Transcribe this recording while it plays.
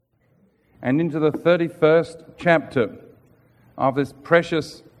and into the 31st chapter of this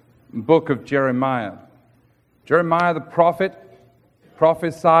precious book of Jeremiah. Jeremiah the prophet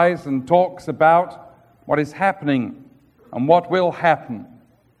prophesies and talks about what is happening and what will happen.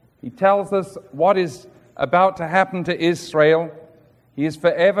 He tells us what is about to happen to Israel. He is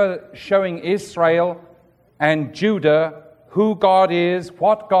forever showing Israel and Judah who God is,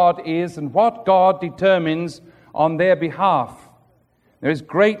 and what God determines on their behalf. There is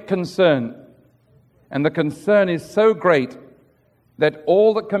great concern, and the concern is so great that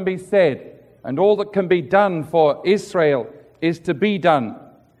all that can be said and all that can be done for Israel is to be done,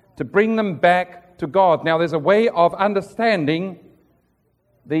 to bring them back to God. Now, there's a way of understanding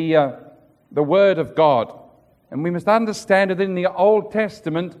the Word of God, and we must understand that in the Old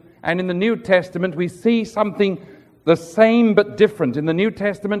Testament and in the New Testament we see something the same but different. In the New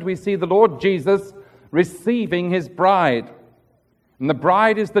Testament we see the Lord Jesus receiving His bride, and the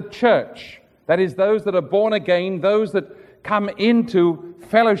bride is the church. That is, those that are born again, those that come into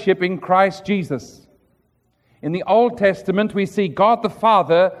fellowship in Christ Jesus. In the Old Testament we see God the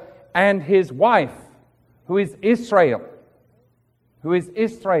Father and His wife, who is Israel.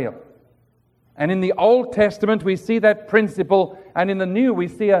 And in the Old Testament we see that principle, and in the New we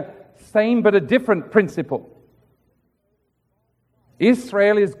see a same but a different principle.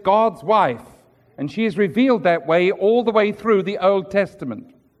 Israel is God's wife, and she is revealed that way all the way through the Old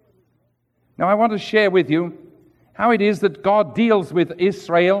Testament. Now I want to share with you how it is that God deals with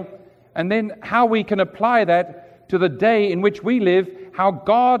Israel, and then how we can apply that to the day in which we live, how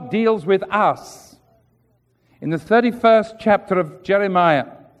God deals with us. In the 31st chapter of Jeremiah,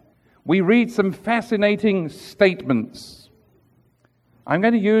 we read some fascinating statements. I'm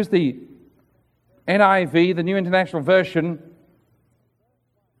going to use the NIV, the New International Version,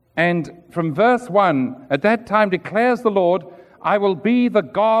 and from verse 1, at that time declares the Lord, I will be the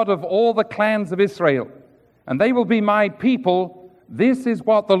God of all the clans of Israel, and they will be my people. This is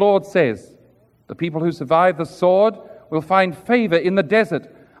what the Lord says. The people who survive the sword will find favor in the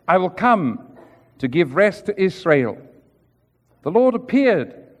desert. I will come to give rest to Israel. The Lord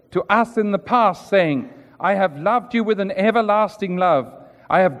appeared to us in the past, saying, I have loved you with an everlasting love.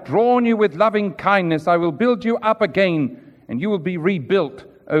 I have drawn you with loving kindness. I will build you up again, and you will be rebuilt,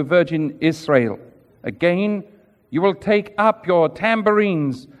 O Virgin Israel. Again, you will take up your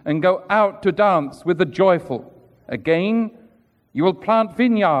tambourines and go out to dance with the joyful. Again, you will plant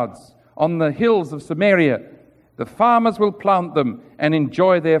vineyards on the hills of Samaria. The farmers will plant them and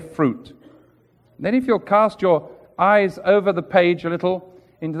enjoy their fruit. Then if you'll cast your eyes over the page a little,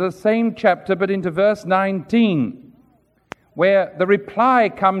 into the same chapter, but into verse 19, where the reply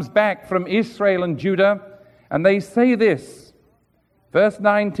comes back from Israel and Judah, and they say this. Verse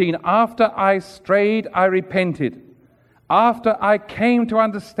 19, after I strayed, I repented. After I came to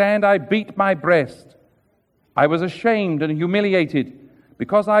understand, I beat my breast. I was ashamed and humiliated,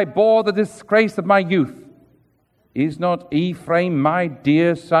 because I bore the disgrace of my youth. Is not Ephraim my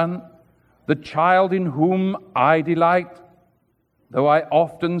dear son, the child in whom I delight? Though I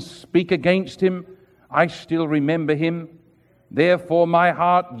often speak against him, I still remember him. Therefore my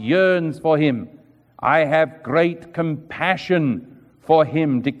heart yearns for him. I have great compassion for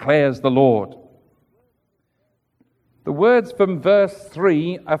him, declares the Lord. The words from verse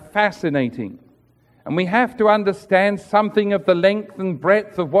 3 are fascinating, and we have to understand something of the length and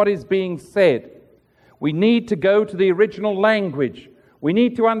breadth of what is being said. We need to go to the original language. We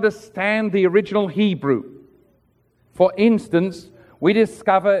need to understand the original Hebrew. For instance, we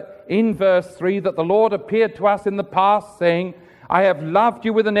discover in verse 3 that the Lord appeared to us in the past, saying, I have loved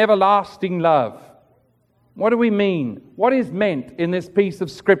you with an everlasting love. What do we mean? What is meant in this piece of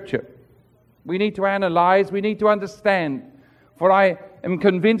Scripture? We need to analyze, we need to understand. For I am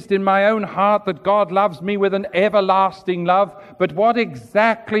convinced in my own heart that God loves me with an everlasting love. But what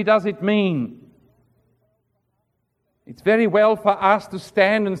exactly does it mean? It's very well for us to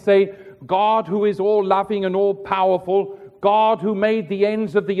stand and say, God who is all-loving and all-powerful, God who made the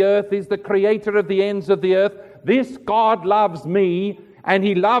ends of the earth, is the creator of the ends of the earth. This God loves me, and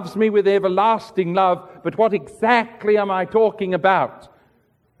He loves me with everlasting love. But what exactly am I talking about?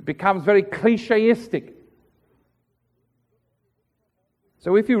 It becomes very clicheistic.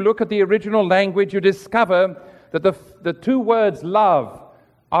 So if you look at the original language, you discover that the two words love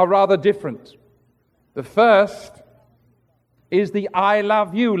are rather different. The first is the I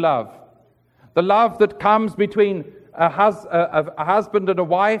love you love. The love that comes between a husband and a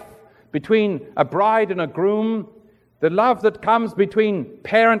wife, between a bride and a groom, the love that comes between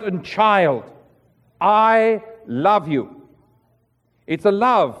parent and child. I love you. It's a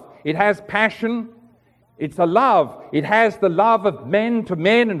love. It has passion. It's a love. It has the love of men to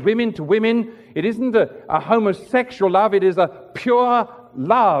men and women to women. It isn't a homosexual love. It is a pure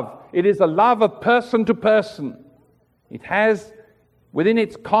love. It is a love of person to person. It has within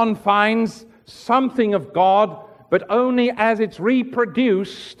its confines something of God, but only as it's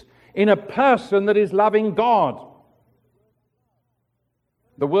reproduced in a person that is loving God.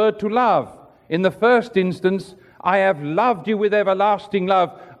 The word to love. In the first instance, I have loved you with everlasting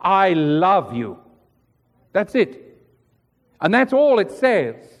love. I love you. That's it. And that's all it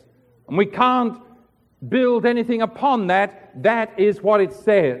says. And we can't build anything upon that. That is what it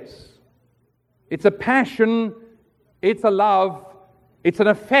says. It's a passion, it's a love, it's an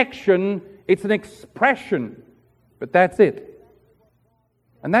affection, it's an expression. But that's it.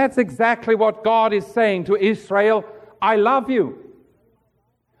 And that's exactly what God is saying to Israel. I love you.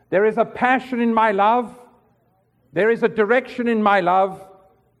 There is a passion in my love. There is a direction in my love.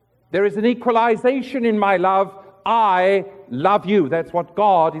 There is an equalization in my love. I love you. That's what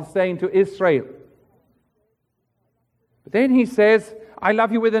God is saying to Israel. But then he says, I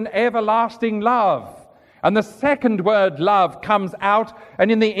love you with an everlasting love. And the second word, love, comes out.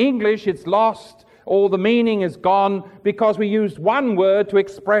 And in the English, it's lost. All the meaning is gone because we used one word to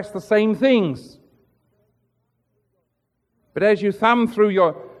express the same things. But as you thumb through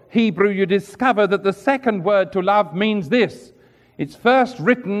your Hebrew, you discover that the second word to love means this. It's first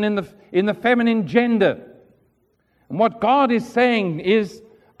written in the feminine gender. And what God is saying is,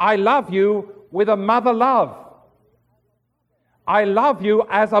 I love you with a mother love. I love you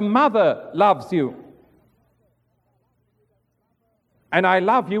as a mother loves you. And I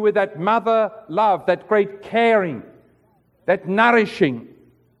love you with that mother love, that great caring, that nourishing,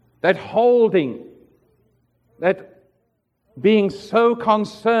 that holding, that being so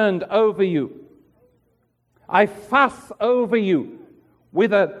concerned over you. I fuss over you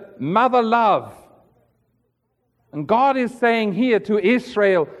with a mother love. And God is saying here to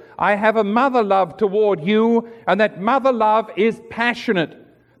Israel, I have a mother love toward you, and that mother love is passionate.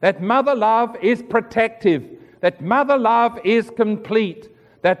 That mother love is protective. That mother love is complete.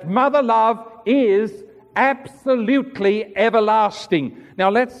 That mother love is absolutely everlasting. Now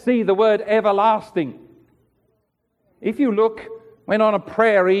let's see the word everlasting. If you look, when on a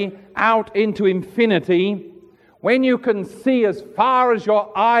prairie, out into infinity, when you can see as far as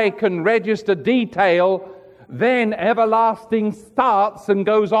your eye can register detail, then everlasting starts and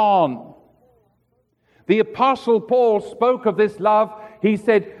goes on. The Apostle Paul spoke of this love. He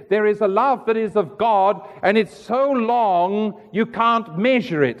said, there is a love that is of God, and it's so long you can't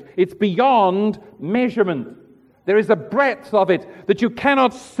measure it. It's beyond measurement. There is a breadth of it that you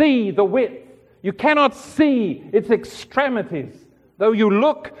cannot see the width. You cannot see its extremities. Though you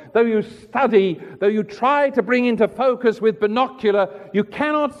look, though you study, though you try to bring into focus with binocular, you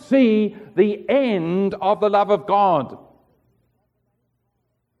cannot see the end of the love of God.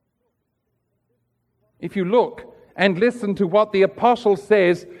 If you look and listen to what the apostle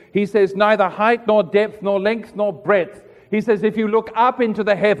says, he says, neither height nor depth nor length nor breadth. He says, if you look up into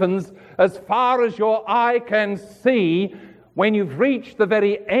the heavens, as far as your eye can see, when you've reached the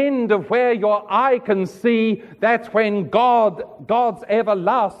very end of where your eye can see, that's when God's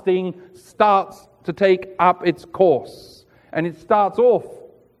everlasting starts to take up its course. And it starts off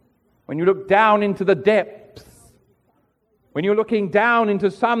when you look down into the depths, when you're looking down into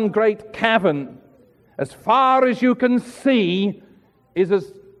some great cavern. As far as you can see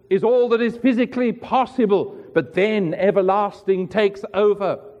is all that is physically possible, but then everlasting takes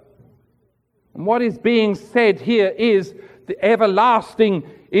over. And what is being said here is the everlasting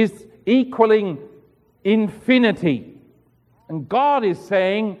is equaling infinity. And God is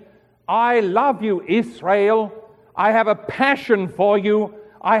saying, I love you, Israel. I have a passion for you.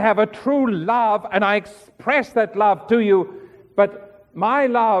 I have a true love, and I express that love to you. But my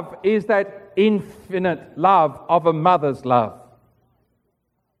love is that infinite love of a mother's love.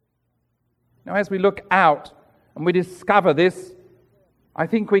 Now, as we look out and we discover this, I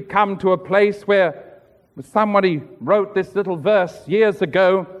think we come to a place where somebody wrote this little verse years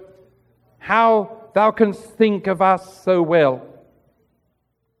ago, how thou canst think of us so well,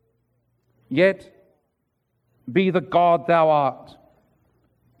 yet be the God thou art,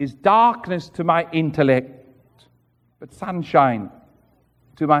 is darkness to my intellect, but sunshine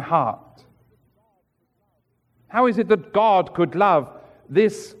to my heart. How is it that God could love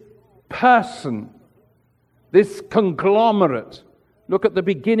this person, this conglomerate? Look at the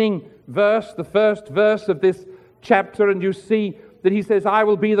beginning verse, the first verse of this chapter, and you see that he says, I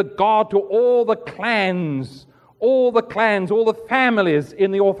will be the God to all the clans, all the families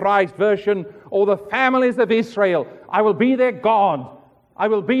in the Authorized Version, all the families of Israel. I will be their God. I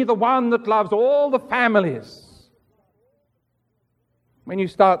will be the one that loves all the families. When you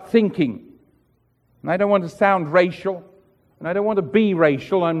start thinking, and I don't want to sound racial, and I don't want to be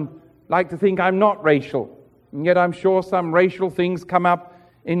racial, I like to think I'm not racial, and yet I'm sure some racial things come up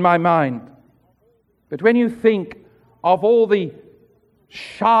in my mind. But when you think of all the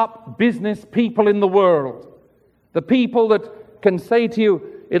sharp business people in the world, the people that can say to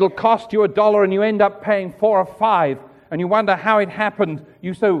you, it'll cost you $1 and you end up paying 4 or 5, and you wonder how it happened.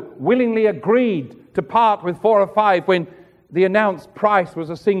 You so willingly agreed to part with 4 or 5 when the announced price was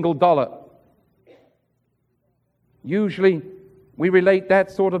 $1. Usually we relate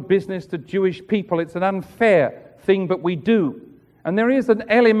that sort of business to Jewish people. It's an unfair thing, but we do. And there is an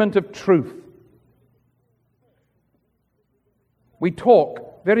element of truth. We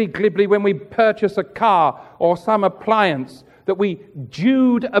talk very glibly when we purchase a car or some appliance that we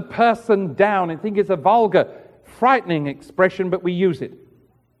Jewed a person down. I think it's a vulgar, frightening expression, but we use it.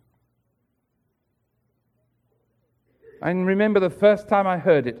 I remember the first time I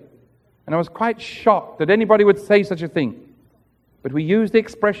heard it, and I was quite shocked that anybody would say such a thing. But we use the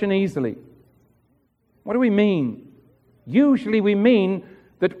expression easily. What do we mean? Usually we mean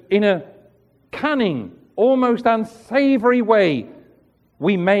that in a cunning, almost unsavory way,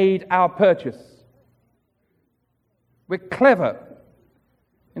 we made our purchase. We're clever.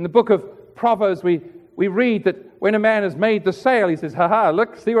 In the book of Proverbs, we read that when a man has made the sale, he says, "Ha,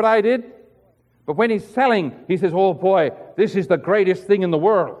 look, see what I did?" But when he's selling, he says, "Oh boy, this is the greatest thing in the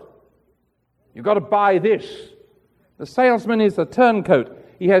world. You've got to buy this." The salesman is a turncoat.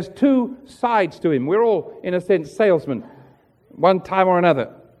 He has 2 sides to him. We're all, in a sense, salesmen, one time or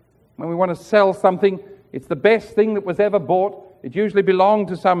another. When we want to sell something, it's the best thing that was ever bought. It usually belonged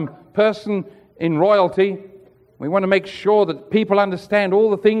to some person in royalty. We want to make sure that people understand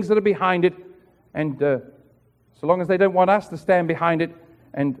all the things that are behind it, and so long as they don't want us to stand behind it,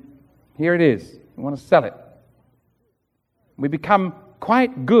 and here it is. We want to sell it. We become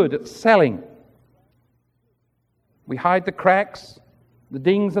quite good at selling. We hide the cracks, the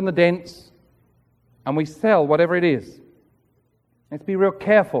dings and the dents, and we sell whatever it is. Let's be real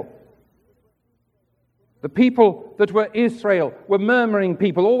careful. The people that were Israel were murmuring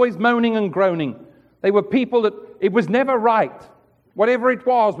people, always moaning and groaning. They were people that it was never right. Whatever it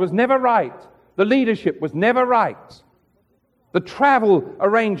was never right. The leadership was never right. The travel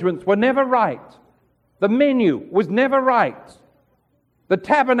arrangements were never right. The menu was never right. The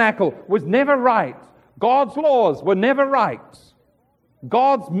tabernacle was never right. God's laws were never right.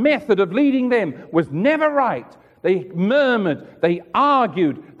 God's method of leading them was never right. They murmured, they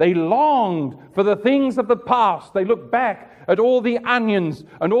argued, they longed for the things of the past. They looked back at all the onions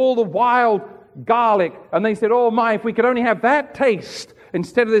and all the wild garlic, and they said, "Oh my, if we could only have that taste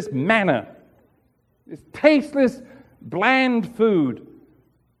instead of this manna, this tasteless, bland food."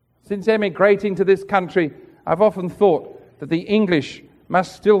 Since emigrating to this country, I've often thought that the English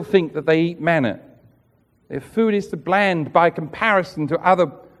must still think that they eat manna. Their food is so bland by comparison to other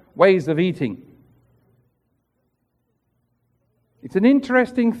ways of eating. It's an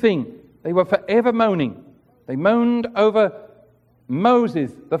interesting thing. They were forever moaning. They moaned over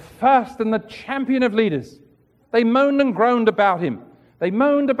Moses, the first and the champion of leaders. They moaned and groaned about him. They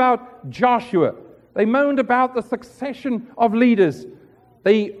moaned about Joshua. They moaned about the succession of leaders.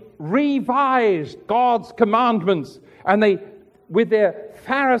 They revised God's commandments, and they, with their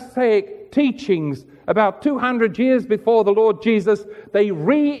Pharisaic teachings about 200 years before the Lord Jesus, they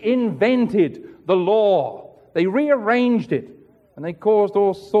reinvented the law. They rearranged it, and they caused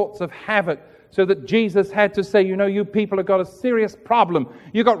all sorts of havoc, so that Jesus had to say, you people have got a serious problem.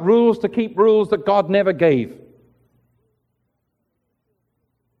 You've got rules to keep, rules that God never gave.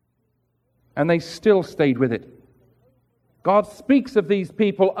 And they still stayed with it. God speaks of these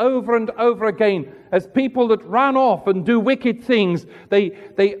people over and over again as people that run off and do wicked things.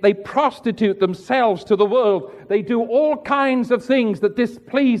 They prostitute themselves to the world. They do all kinds of things that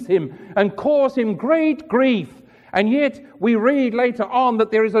displease Him and cause Him great grief. And yet we read later on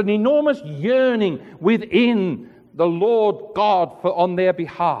that there is an enormous yearning within the Lord God on their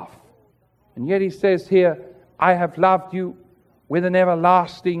behalf. And yet He says here, "I have loved you with an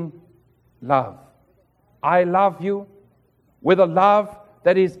everlasting love." I love you with a love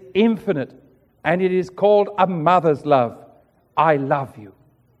that is infinite, and it is called a mother's love. I love you.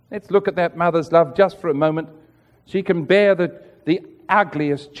 Let's look at that mother's love just for a moment. She can bear the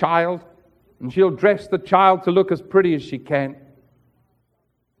ugliest child, and she'll dress the child to look as pretty as she can.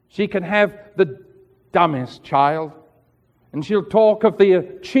 She can have the dumbest child, and she'll talk of the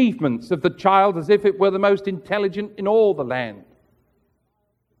achievements of the child as if it were the most intelligent in all the land.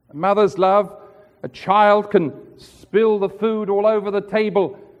 A mother's love A child can spill the food all over the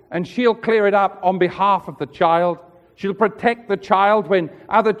table, and she'll clear it up on behalf of the child. She'll protect the child when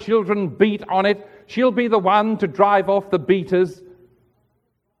other children beat on it. She'll be the one to drive off the beaters.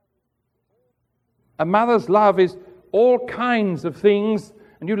 A mother's love is all kinds of things,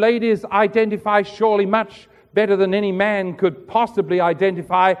 and you ladies identify surely much better than any man could possibly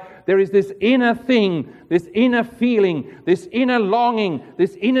identify. There is this inner thing, this inner feeling, this inner longing,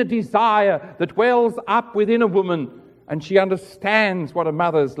 this inner desire that wells up within a woman, and she understands what a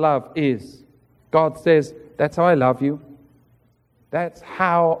mother's love is. God says, that's how I love you. That's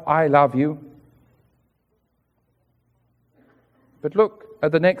how I love you. But look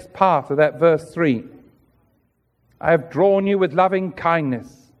at the next part of that verse 3. I have drawn you with loving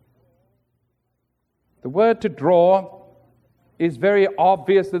kindness. The word to draw is very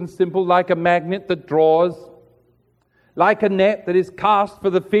obvious and simple, like a magnet that draws, like a net that is cast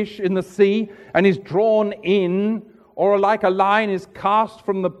for the fish in the sea and is drawn in, or like a line is cast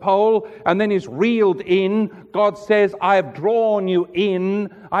from the pole and then is reeled in. God says, I have drawn you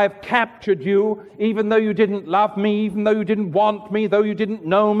in, I have captured you, even though you didn't love me, even though you didn't want me, though you didn't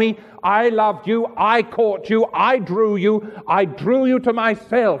know me. I loved you, I caught you, I drew you to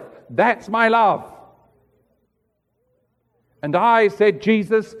myself. That's my love. And I, said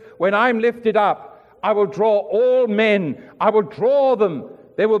Jesus, when I'm lifted up, I will draw all men. I will draw them.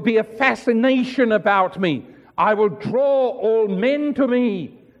 There will be a fascination about me. I will draw all men to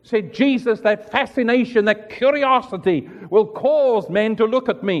me. Said Jesus, that fascination, that curiosity will cause men to look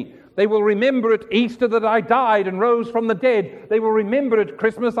at me. They will remember at Easter that I died and rose from the dead. They will remember at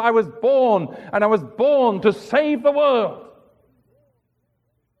Christmas I was born, and I was born to save the world.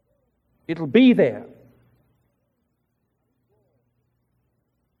 It'll be there.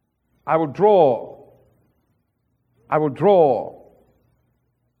 I will draw. I will draw.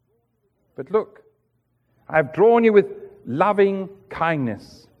 But look, I have drawn you with loving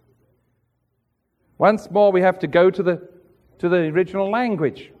kindness. Once more we have to go to the original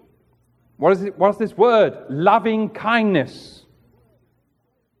language. What is it? What's this word? Loving kindness.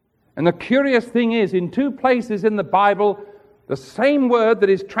 And the curious thing is, in two places in the Bible, the same word that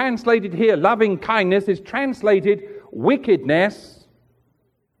is translated here, loving kindness, is translated wickedness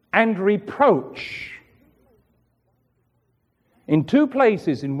and reproach. In two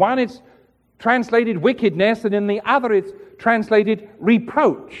places. In one it's translated wickedness, and in the other it's translated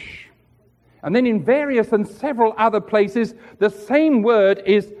reproach. And then in various and several other places, the same word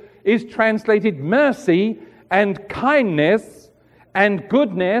is translated mercy and kindness and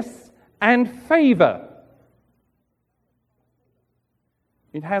goodness and favor.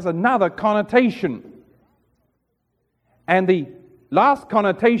 It has another connotation. And the last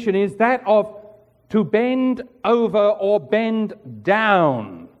connotation is that of to bend over or bend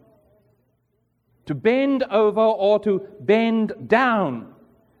down. To bend over or to bend down.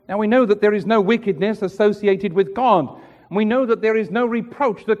 Now we know that there is no wickedness associated with God. And we know that there is no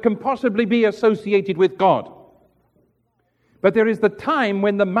reproach that can possibly be associated with God. But there is the time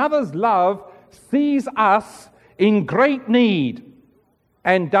when the mother's love sees us in great need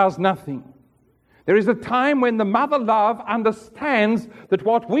and does nothing. There is a time when the mother love understands that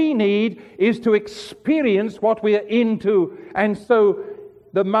what we need is to experience what we are into, and so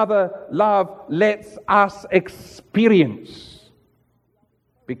the mother love lets us experience.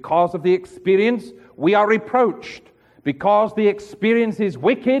 Because of the experience, we are reproached. Because the experience is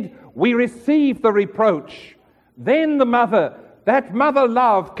wicked, we receive the reproach. Then that mother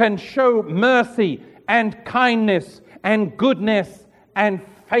love can show mercy and kindness and goodness and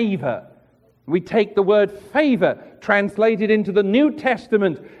favor. We take the word favor, translated into the New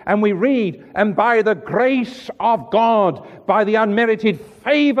Testament, and we read, and by the grace of God, by the unmerited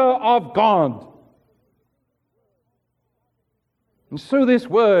favor of God. And so this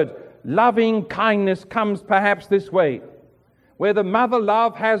word, loving kindness, comes perhaps this way, where the mother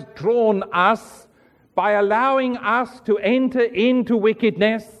love has drawn us by allowing us to enter into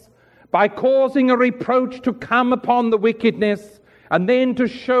wickedness, by causing a reproach to come upon the wickedness, and then to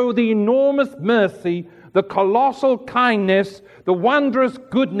show the enormous mercy, the colossal kindness, the wondrous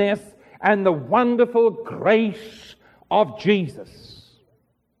goodness, and the wonderful grace of Jesus.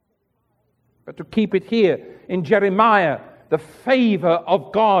 But to keep it here in Jeremiah, the favor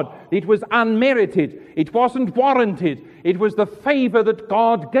of God, it was unmerited, it wasn't warranted, it was the favor that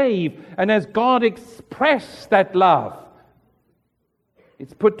God gave, and as God expressed that love,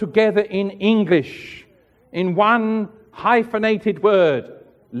 it's put together in English in one hyphenated word,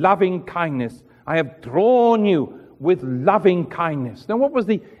 loving kindness. I have drawn you with loving kindness. Now, what was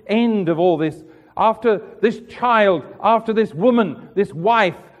the end of all this? After this child, after this woman, this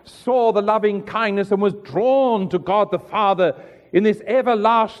wife, saw the loving kindness and was drawn to God the Father in this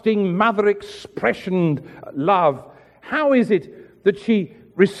everlasting mother-expressioned love, how is it that she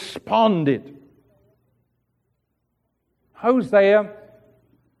responded? Hosea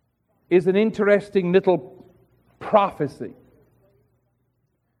is an interesting little prophecy.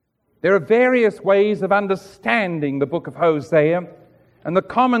 There are various ways of understanding the book of Hosea, and the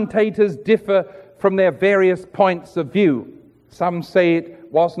commentators differ from their various points of view. Some say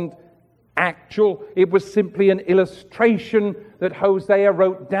it wasn't actual, it was simply an illustration that Hosea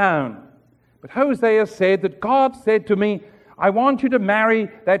wrote down. But Hosea said that God said to me, I want you to marry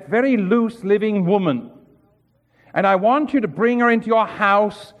that very loose living woman, and I want you to bring her into your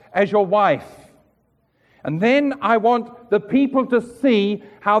house as your wife. And then I want the people to see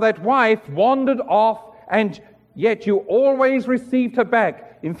how that wife wandered off, and yet you always received her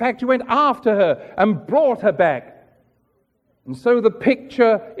back. In fact, you went after her and brought her back. And so the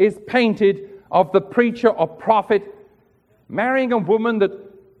picture is painted of the preacher or prophet marrying a woman that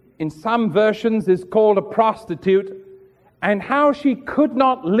in some versions is called a prostitute, and how she could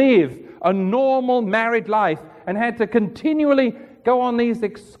not live a normal married life and had to continually go on these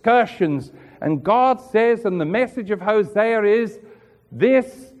excursions. And God says, and the message of Hosea is,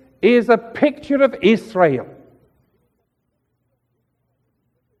 this is a picture of Israel.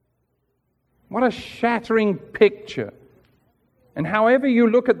 What a shattering picture. And however you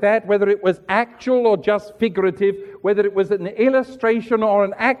look at that, whether it was actual or just figurative, whether it was an illustration or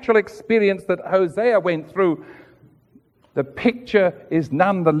an actual experience that Hosea went through, the picture is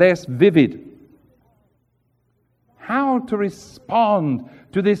nonetheless vivid. How to respond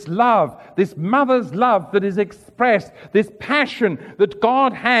to this love, this mother's love that is expressed, this passion that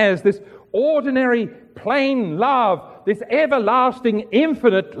God has, this ordinary, plain love, this everlasting,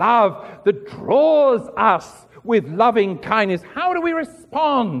 infinite love that draws us with loving kindness. How do we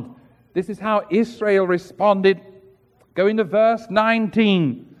respond? This is how Israel responded. Go into verse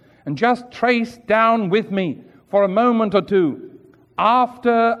 19 and just trace down with me for a moment or two.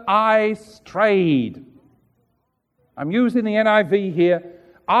 After I strayed. I'm using the NIV here.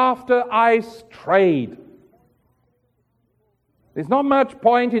 After I strayed. There's not much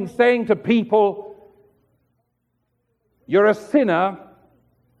point in saying to people, you're a sinner,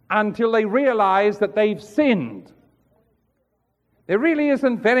 until they realize that they've sinned. There really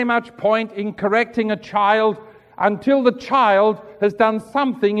isn't very much point in correcting a child until the child has done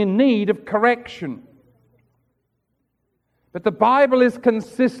something in need of correction. But the Bible is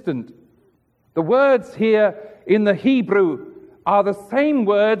consistent. The words here in the Hebrew are the same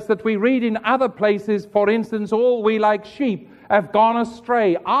words that we read in other places. For instance, all we like sheep have gone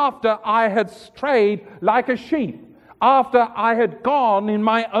astray. After I had strayed like a sheep, after I had gone in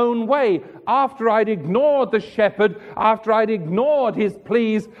my own way, after I'd ignored the shepherd, after I'd ignored his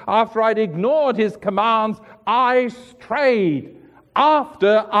pleas, after I'd ignored his commands, I strayed.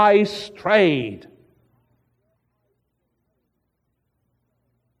 After I strayed.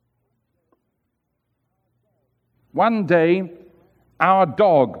 One day, our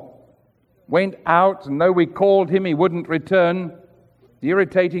dog went out, and though we called him, he wouldn't return. The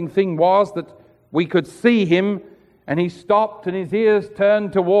irritating thing was that we could see him, and he stopped, and his ears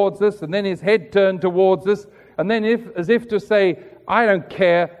turned towards us, and then his head turned towards us, and then as if to say, I don't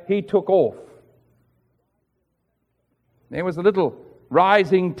care, he took off. There was a little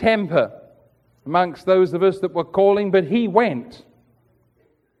rising temper amongst those of us that were calling, but he went.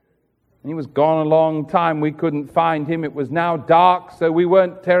 He was gone a long time. We couldn't find him. It was now dark, so we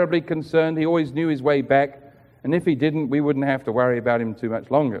weren't terribly concerned. He always knew his way back. And if he didn't, we wouldn't have to worry about him too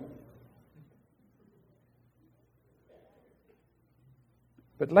much longer.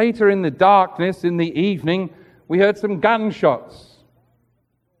 But later in the darkness, in the evening, we heard some gunshots.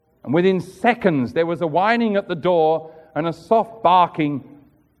 And within seconds, there was a whining at the door and a soft barking.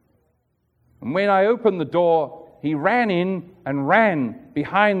 And when I opened the door, he ran in and ran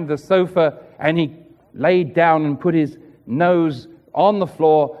behind the sofa, and he laid down and put his nose on the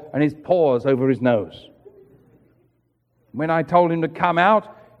floor and his paws over his nose. When I told him to come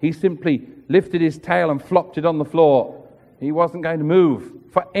out, he simply lifted his tail and flopped it on the floor. He wasn't going to move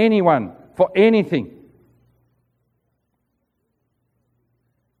for anyone, for anything.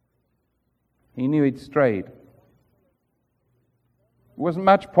 He knew he'd strayed. There wasn't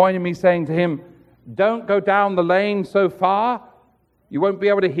much point in me saying to him, don't go down the lane so far. You won't be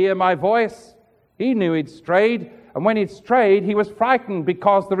able to hear my voice. He knew he'd strayed, and when he'd strayed, he was frightened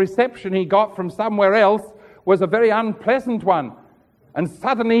because the reception he got from somewhere else was a very unpleasant one. And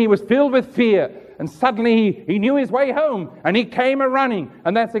suddenly he was filled with fear. And suddenly he knew his way home, and he came a-running.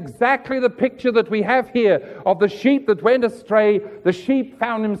 And that's exactly the picture that we have here of the sheep that went astray. The sheep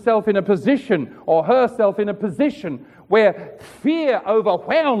found himself in a position, or herself in a position, where fear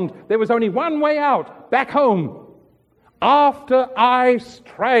overwhelmed. There was only one way out, back home. After I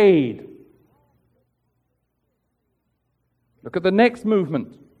strayed. Look at the next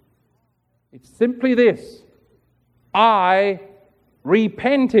movement. It's simply this. I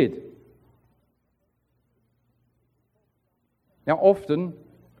repented. Now, often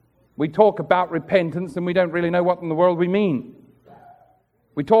we talk about repentance and we don't really know what in the world we mean.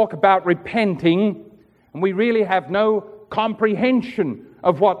 We talk about repenting and we really have no comprehension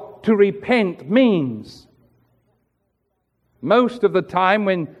of what to repent means. Most of the time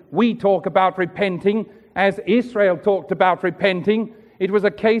when we talk about repenting, as Israel talked about repenting, it was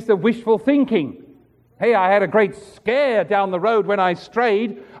a case of wishful thinking. Hey, I had a great scare down the road when I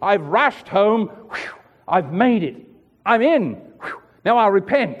strayed. I've rushed home. Whew, I've made it. I'm in. Whew, now I'll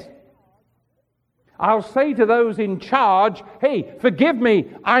repent. I'll say to those in charge, hey, forgive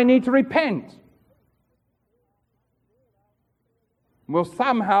me. I need to repent. We'll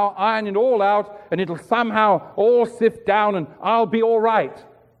somehow iron it all out, and it'll somehow all sift down, and I'll be all right.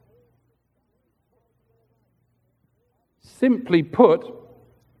 Simply put,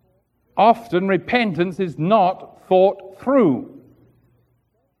 often repentance is not thought through.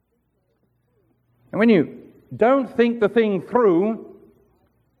 And when you don't think the thing through,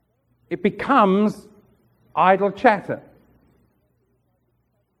 it becomes idle chatter.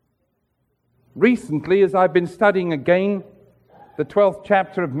 Recently, as I've been studying again the 12th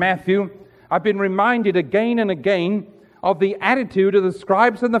chapter of Matthew, I've been reminded again and again of the attitude of the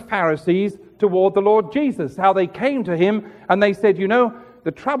scribes and the Pharisees toward the Lord Jesus, how they came to him and they said, you know,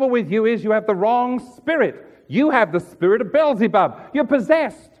 the trouble with you is you have the wrong spirit. You have the spirit of Beelzebub. You're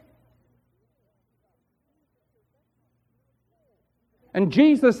possessed. And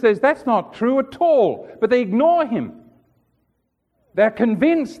Jesus says that's not true at all, but they ignore him. They're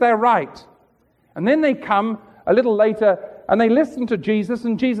convinced they're right. And then they come a little later and they listen to Jesus,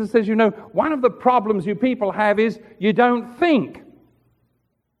 and Jesus says, you know, one of the problems you people have is you don't think.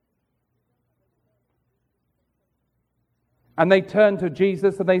 And they turn to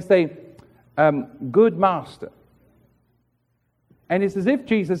Jesus and they say, good master. And it's as if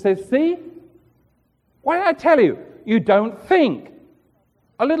Jesus says, see, why did I tell you? You don't think.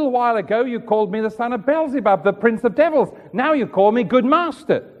 A little while ago you called me the son of Beelzebub, the prince of devils. Now you call me good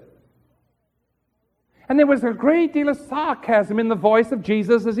master. And there was a great deal of sarcasm in the voice of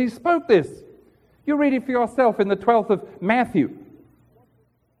Jesus as he spoke this. You read it for yourself in the 12th of Matthew.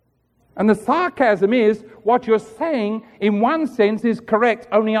 And the sarcasm is, what you're saying in one sense is correct,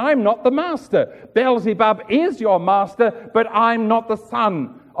 only I'm not the master. Beelzebub is your master, but I'm not the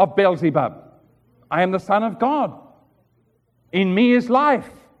son of Beelzebub. I am the Son of God. In me is life.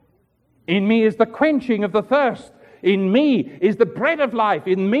 In me is the quenching of the thirst. In me is the bread of life.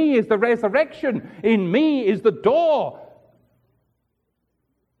 In me is the resurrection. In me is the door.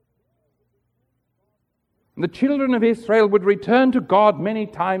 The children of Israel would return to God many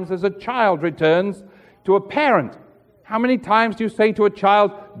times as a child returns to a parent. How many times do you say to a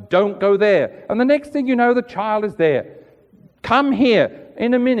child, don't go there? And the next thing you know, the child is there. Come here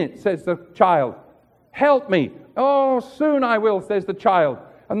in a minute, says the child. Help me. Oh, soon I will, says the child.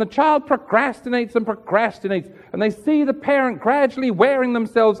 And the child procrastinates and procrastinates. And they see the parent gradually wearing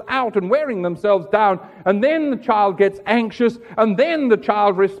themselves out and wearing themselves down. And then the child gets anxious. And then the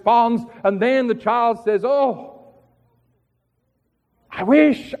child responds. And then the child says, oh, I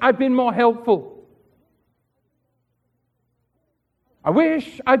wish I'd been more helpful. I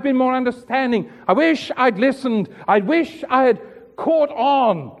wish I'd been more understanding. I wish I'd listened. I wish I had caught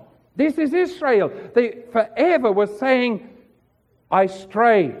on. This is Israel. They forever were saying, I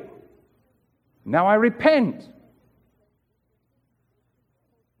stray. Now I repent.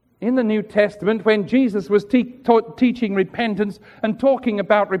 In the New Testament, when Jesus was teaching repentance and talking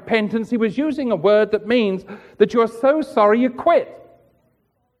about repentance, he was using a word that means that you're so sorry you quit.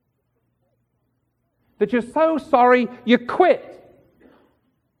 That you're so sorry you quit.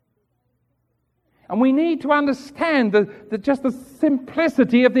 And we need to understand just the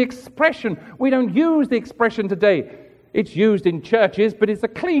simplicity of the expression. We don't use the expression today. It's used in churches, but it's a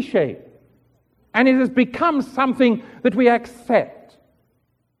cliche. And it has become something that we accept.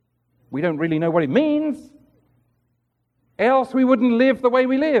 We don't really know what it means. Else we wouldn't live the way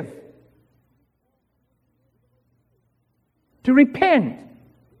we live. To repent.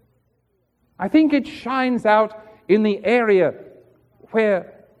 I think it shines out in the area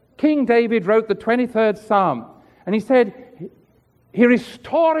where King David wrote the 23rd Psalm. And he said, He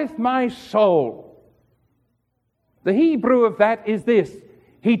restoreth my soul. The Hebrew of that is this: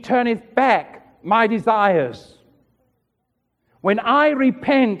 He turneth back my desires. When I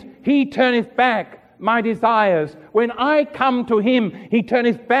repent, He turneth back my desires. When I come to Him, He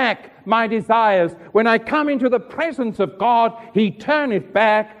turneth back my desires. When I come into the presence of God, He turneth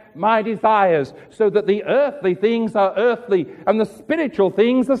back my desires, so that the earthly things are earthly and the spiritual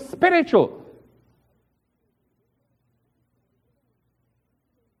things are spiritual.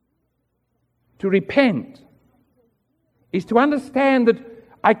 To repent is to understand that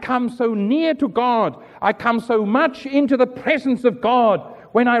I come so near to God, I come so much into the presence of God.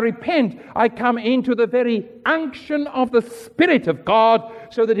 When I repent, I come into the very unction of the Spirit of God,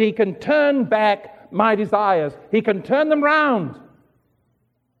 so that He can turn back my desires. He can turn them round.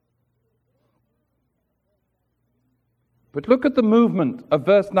 But look at the movement of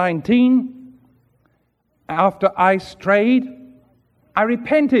verse 19. After I strayed, I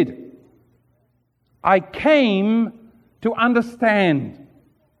repented. I came to understand.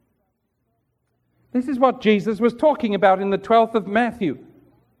 This is what Jesus was talking about in the 12th of Matthew.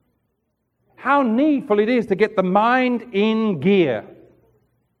 How needful it is to get the mind in gear.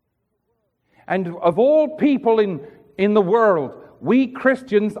 And of all people in the world, we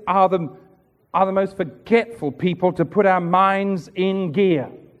Christians are the most forgetful people to put our minds in gear.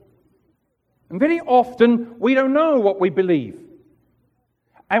 And very often we don't know what we believe.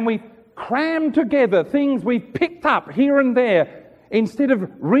 And we cram together things we've picked up here and there, instead of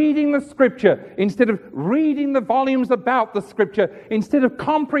reading the Scripture, instead of reading the volumes about the Scripture, instead of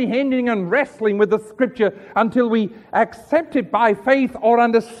comprehending and wrestling with the Scripture until we accept it by faith or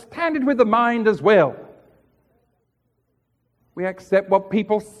understand it with the mind as well. We accept what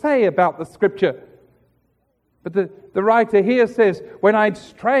people say about the Scripture. But the writer here says, when I'd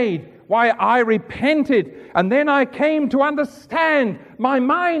strayed, why, I repented, and then I came to understand. My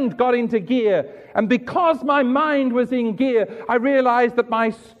mind got into gear, and because my mind was in gear, I realized that my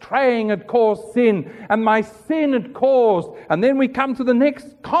straying had caused sin, and my sin had caused, and then we come to the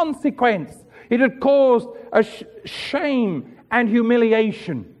next consequence. It had caused a shame and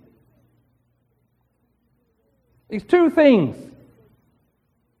humiliation. These two things: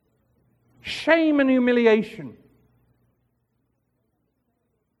 shame and humiliation.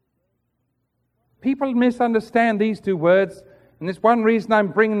 People misunderstand these two words, and there's one reason I'm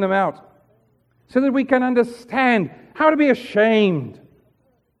bringing them out, so that we can understand how to be ashamed.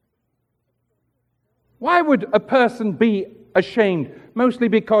 Why would a person be ashamed? Mostly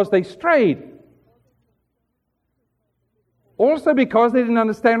because they strayed. Also because they didn't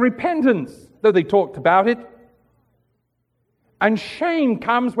understand repentance, though they talked about it. And shame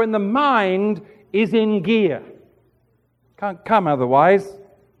comes when the mind is in gear. Can't come otherwise.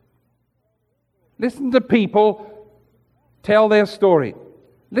 Listen to people tell their story.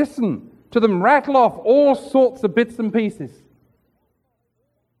 Listen to them rattle off all sorts of bits and pieces.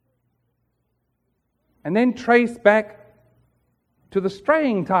 And then trace back to the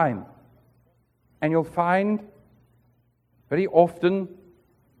straying time. And you'll find very often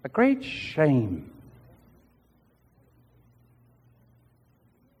a great shame.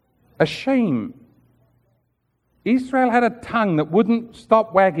 A shame. Israel had a tongue that wouldn't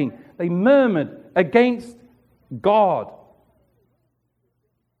stop wagging. They murmured against God.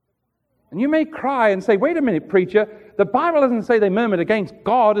 And you may cry and say, wait a minute, preacher, the Bible doesn't say they murmured against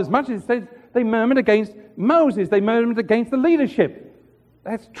God as much as it says they murmured against Moses. They murmured against the leadership.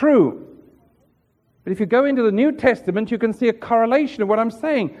 That's true. But if you go into the New Testament, you can see a correlation of what I'm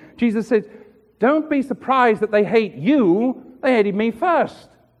saying. Jesus says, don't be surprised that they hate you. They hated me first.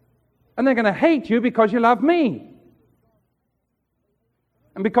 And they're going to hate you because you love me.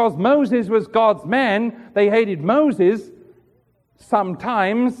 And because Moses was God's man, they hated Moses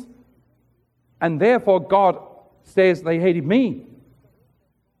sometimes, and therefore God says they hated me.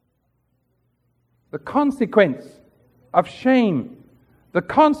 The consequence of shame, the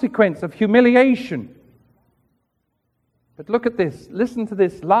consequence of humiliation. But look at this, listen to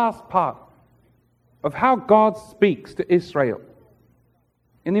this last part of how God speaks to Israel.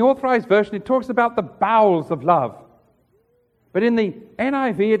 In the Authorized Version, it talks about the bowels of love. But in the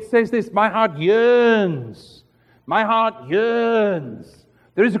NIV, it says this: my heart yearns. My heart yearns.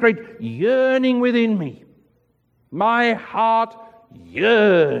 There is a great yearning within me. My heart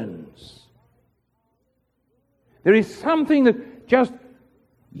yearns. There is something that just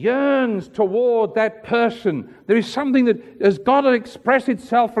yearns toward that person. There is something that has got to express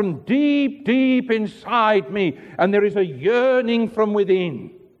itself from deep, deep inside me. And there is a yearning from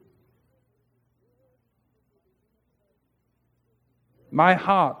within. My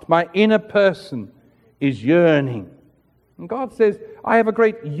heart, my inner person is yearning. And God says, I have a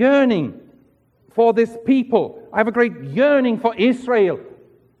great yearning for this people. I have a great yearning for Israel.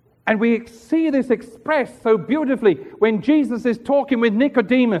 And we see this expressed so beautifully when Jesus is talking with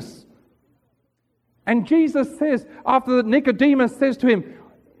Nicodemus. And Jesus says, after Nicodemus says to him,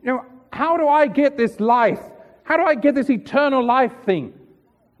 how do I get this life? How do I get this eternal life thing?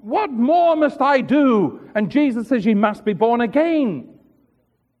 What more must I do? And Jesus says, you must be born again.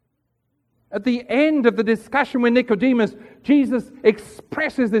 At the end of the discussion with Nicodemus, Jesus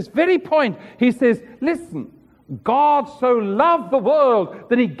expresses this very point. He says, listen, God so loved the world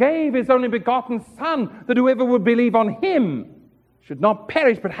that he gave his only begotten Son, that whoever would believe on him should not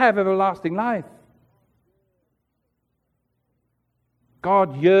perish but have everlasting life.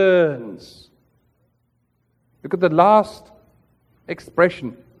 God yearns. Look at the last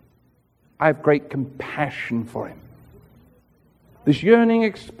expression. I have great compassion for him. This yearning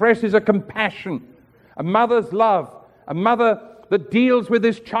expresses a compassion, a mother's love, a mother that deals with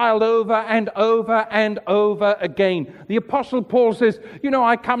this child over and over and over again. The Apostle Paul says,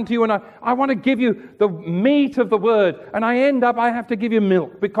 I come to you and I want to give you the meat of the word, and I have to give you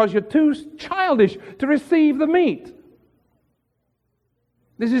milk because you're too childish to receive the meat.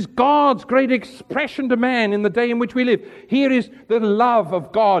 This is God's great expression to man in the day in which we live. Here is the love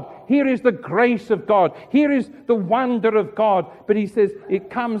of God. Here is the grace of God. Here is the wonder of God. But he says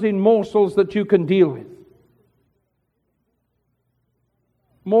it comes in morsels that you can deal with.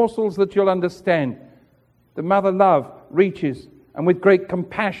 Morsels that you'll understand. The mother love reaches and with great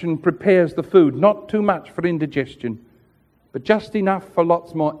compassion prepares the food. Not too much for indigestion, but just enough for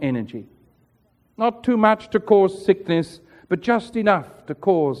lots more energy. Not too much to cause sickness, but just enough to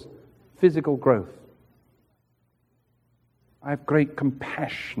cause physical growth. I have great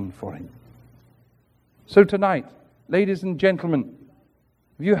compassion for him. So tonight, ladies and gentlemen,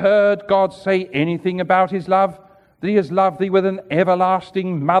 have you heard God say anything about his love? That he has loved thee with an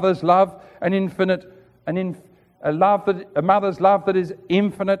everlasting mother's love, a mother's love that is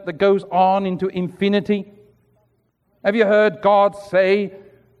infinite, that goes on into infinity? Have you heard God say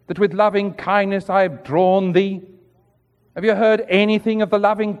that with loving kindness I have drawn thee? Have you heard anything of the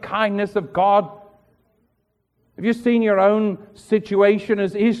loving kindness of God? Have you seen your own situation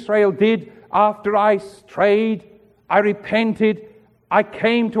as Israel did after I strayed? I repented. I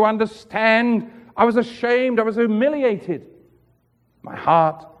came to understand. I was ashamed. I was humiliated. My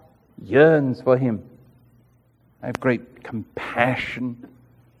heart yearns for him. I have great compassion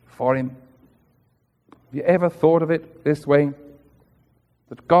for him. Have you ever thought of it this way?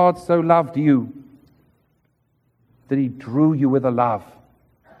 That God so loved you that he drew you with a love.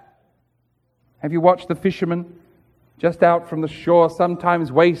 Have you watched the fishermen just out from the shore,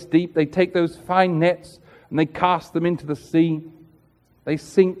 sometimes waist deep? They take those fine nets and they cast them into the sea. They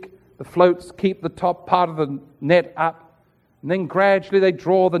sink. The floats keep the top part of the net up. And then gradually they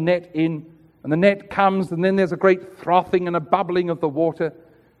draw the net in. And the net comes, and then there's a great frothing and a bubbling of the water.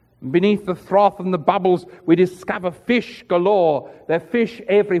 And beneath the froth and the bubbles, we discover fish galore. There are fish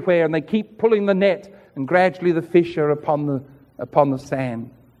everywhere, and they keep pulling the net. And gradually the fish are upon the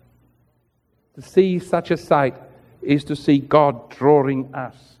sand. To see such a sight is to see God drawing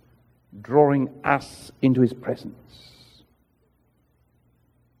us into his presence.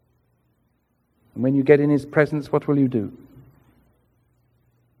 And when you get in his presence, what will you do?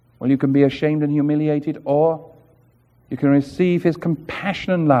 Well, you can be ashamed and humiliated, or you can receive his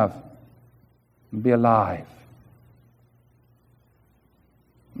compassion and love and be alive.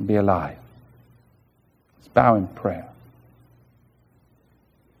 And be alive. Bow in prayer.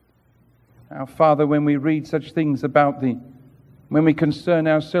 Our Father, when we read such things about thee, when we concern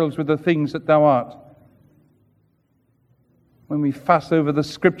ourselves with the things that thou art, when we fuss over the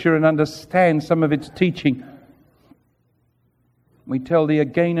Scripture and understand some of its teaching, we tell thee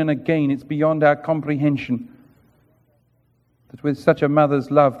again and again it's beyond our comprehension that with such a mother's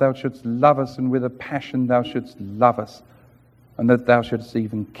love thou shouldst love us, and with a passion thou shouldst love us, and that thou shouldst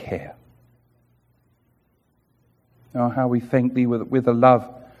even care. Oh, how we thank thee with a love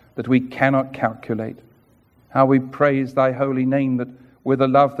that we cannot calculate. How we praise thy holy name that with a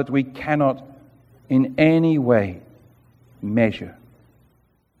love that we cannot in any way measure.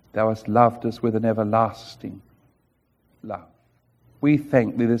 Thou hast loved us with an everlasting love. We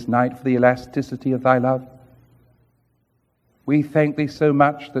thank thee this night for the elasticity of thy love. We thank thee so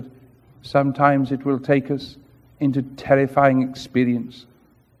much that sometimes it will take us into terrifying experience,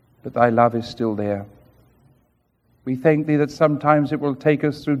 but thy love is still there. We thank thee that sometimes it will take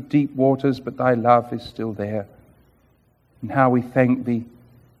us through deep waters, but thy love is still there. And how we thank thee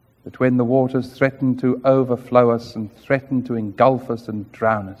that when the waters threaten to overflow us and threaten to engulf us and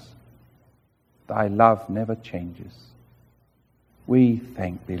drown us, thy love never changes. We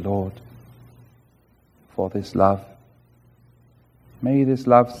thank thee, Lord, for this love. May this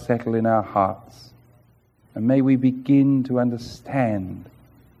love settle in our hearts, and may we begin to understand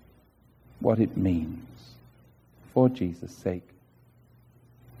what it means. For Jesus' sake,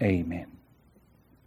 amen.